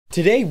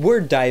Today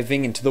we're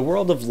diving into the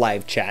world of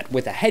live chat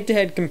with a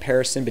head-to-head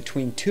comparison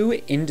between two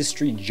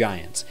industry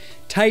giants,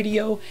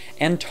 Tidio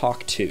and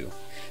Tawk.to.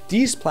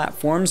 These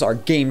platforms are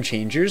game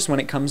changers when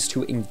it comes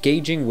to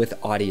engaging with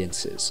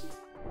audiences.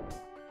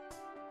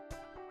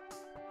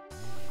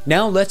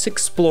 Now let's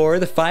explore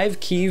the 5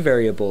 key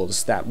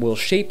variables that will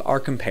shape our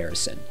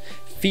comparison.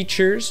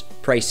 Features,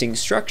 pricing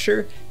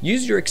structure,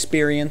 user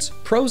experience,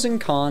 pros and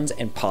cons,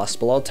 and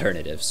possible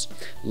alternatives.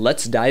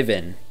 Let's dive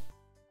in.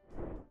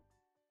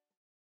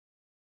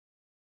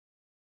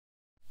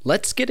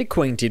 Let's get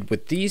acquainted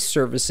with these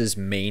services'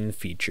 main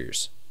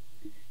features.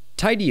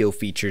 Tidio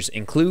features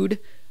include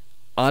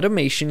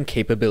automation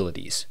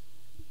capabilities.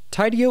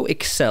 Tidio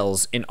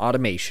excels in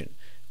automation,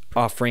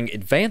 offering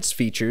advanced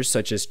features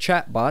such as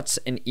chatbots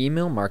and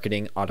email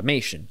marketing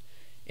automation,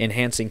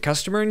 enhancing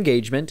customer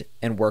engagement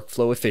and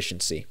workflow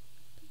efficiency.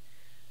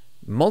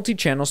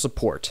 Multi-channel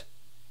support.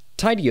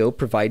 Tidio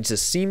provides a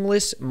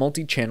seamless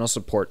multi-channel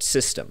support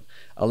system,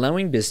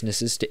 allowing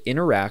businesses to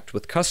interact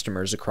with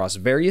customers across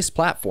various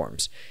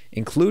platforms,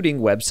 including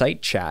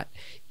website chat,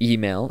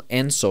 email,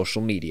 and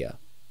social media.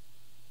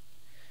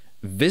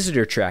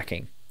 Visitor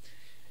tracking.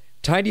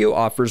 Tidio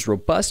offers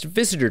robust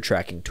visitor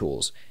tracking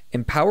tools,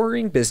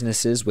 empowering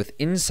businesses with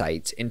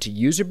insights into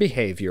user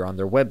behavior on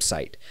their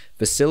website,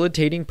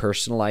 facilitating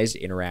personalized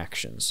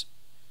interactions.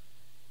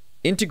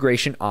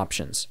 Integration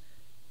options.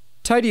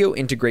 Tidio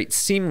integrates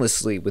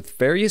seamlessly with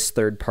various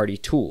third-party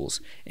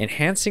tools,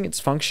 enhancing its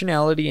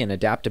functionality and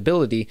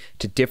adaptability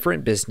to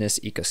different business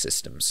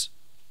ecosystems.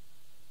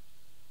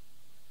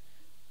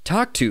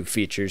 Tawk.to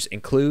features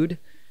include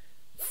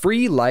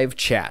free live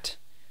chat.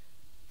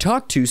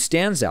 Tawk.to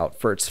stands out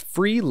for its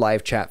free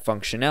live chat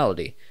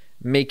functionality,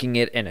 making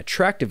it an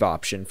attractive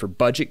option for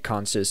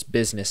budget-conscious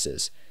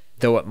businesses,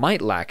 though it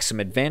might lack some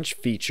advanced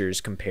features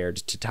compared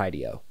to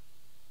Tidio.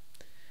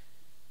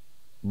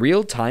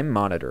 Real-time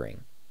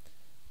monitoring.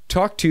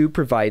 Tawk.to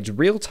provides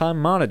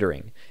real-time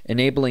monitoring,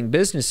 enabling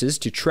businesses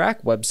to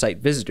track website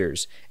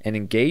visitors and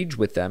engage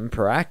with them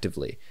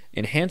proactively,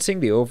 enhancing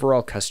the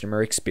overall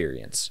customer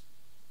experience.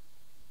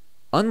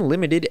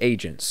 Unlimited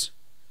agents.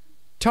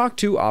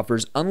 Tawk.to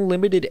offers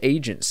unlimited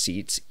agent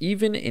seats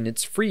even in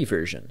its free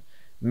version,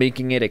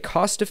 making it a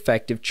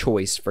cost-effective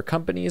choice for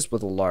companies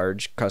with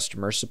large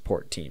customer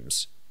support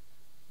teams.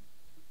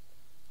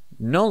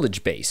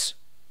 Knowledge base.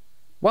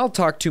 While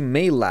Tawk.to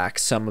may lack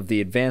some of the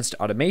advanced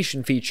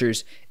automation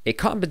features, it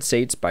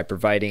compensates by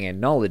providing a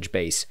knowledge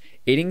base,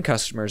 aiding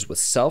customers with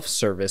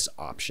self-service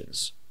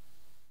options.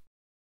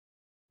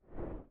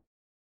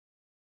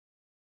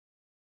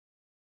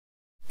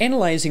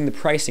 Analyzing the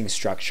pricing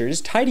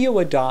structures,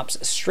 Tidio adopts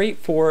a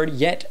straightforward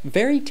yet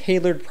very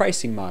tailored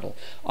pricing model,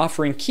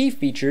 offering key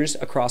features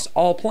across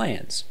all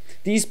plans.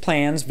 These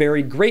plans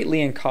vary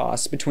greatly in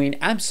cost between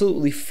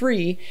absolutely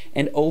free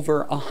and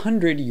over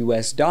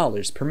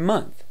 $100 per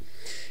month.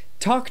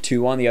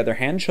 Tawk.to, on the other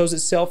hand, shows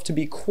itself to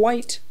be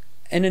quite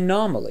an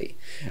anomaly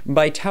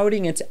by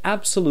touting its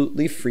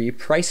absolutely free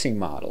pricing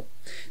model.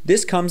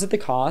 This comes at the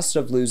cost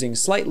of losing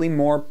slightly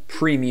more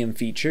premium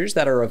features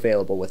that are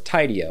available with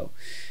Tidio.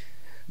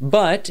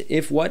 But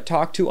if what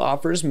Tawk.to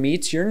offers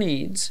meets your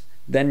needs,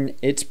 then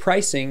its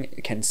pricing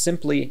can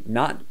simply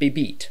not be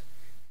beat.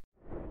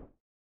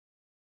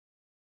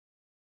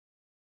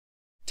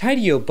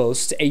 Tidio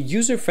boasts a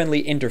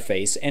user-friendly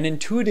interface and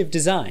intuitive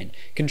design,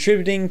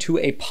 contributing to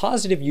a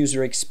positive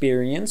user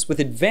experience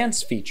with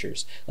advanced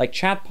features like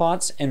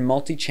chatbots and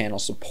multi-channel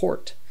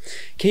support,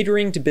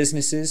 catering to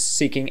businesses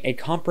seeking a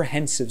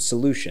comprehensive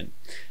solution.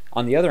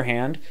 On the other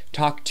hand,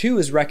 Tawk.to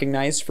is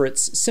recognized for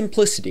its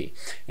simplicity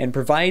and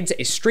provides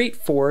a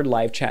straightforward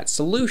live chat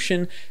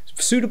solution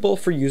suitable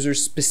for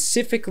users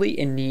specifically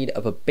in need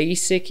of a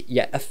basic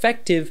yet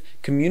effective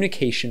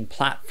communication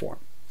platform.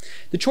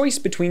 The choice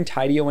between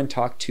Tidio and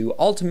Tawk.to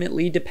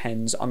ultimately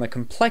depends on the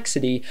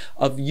complexity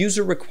of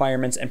user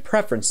requirements and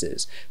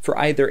preferences for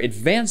either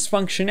advanced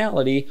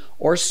functionality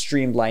or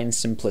streamlined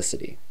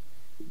simplicity.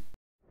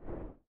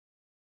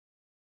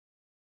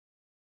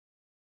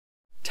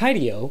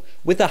 Tidio,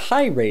 with a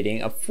high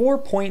rating of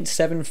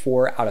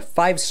 4.74 out of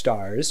 5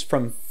 stars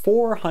from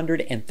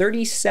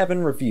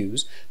 437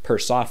 reviews per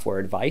Software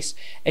Advice,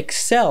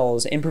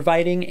 excels in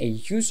providing a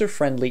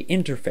user-friendly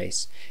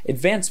interface,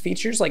 advanced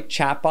features like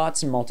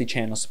chatbots and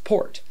multi-channel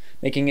support,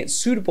 making it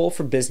suitable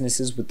for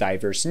businesses with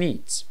diverse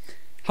needs.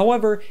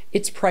 However,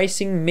 its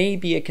pricing may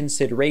be a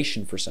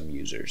consideration for some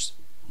users.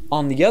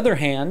 On the other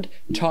hand,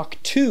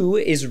 Tawk.to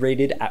is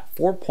rated at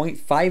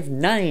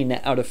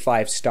 4.59 out of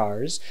 5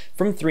 stars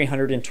from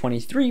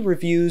 323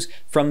 reviews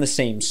from the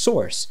same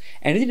source,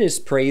 and it is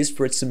praised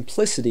for its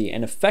simplicity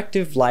and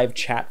effective live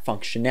chat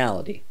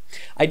functionality,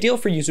 ideal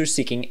for users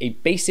seeking a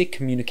basic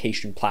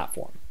communication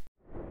platform.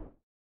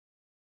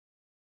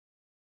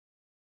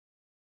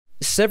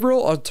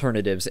 Several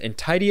alternatives in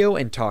Tidio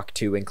and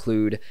Tawk.to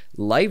include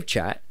Live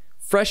Chat,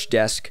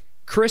 Freshdesk,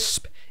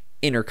 Crisp,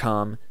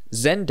 Intercom,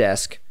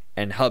 Zendesk,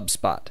 and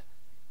HubSpot,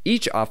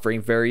 each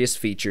offering various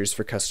features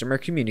for customer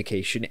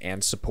communication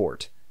and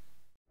support.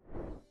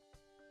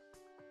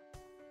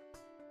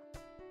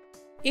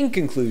 In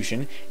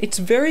conclusion, it's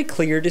very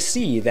clear to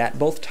see that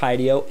both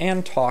Tidio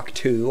and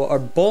Tawk.to are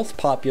both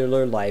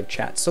popular live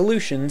chat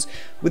solutions,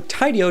 with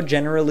Tidio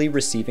generally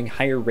receiving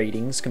higher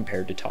ratings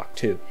compared to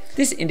Tawk.to.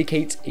 This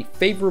indicates a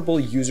favorable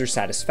user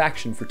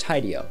satisfaction for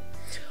Tidio.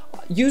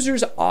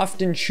 Users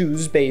often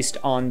choose based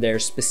on their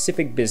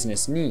specific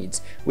business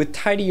needs, with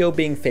Tidio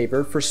being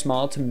favored for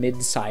small to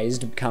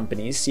mid-sized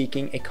companies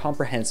seeking a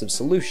comprehensive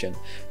solution,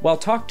 while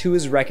Tawk.to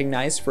is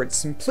recognized for its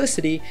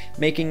simplicity,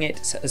 making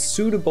it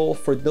suitable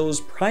for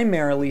those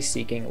primarily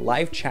seeking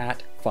live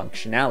chat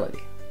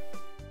functionality.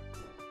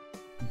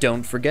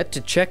 Don't forget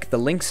to check the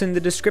links in the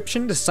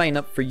description to sign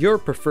up for your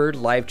preferred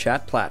live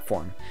chat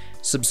platform.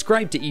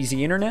 Subscribe to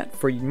EasyInternet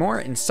for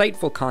more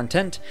insightful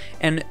content,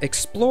 and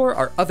explore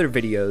our other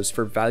videos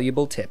for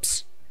valuable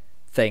tips.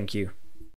 Thank you.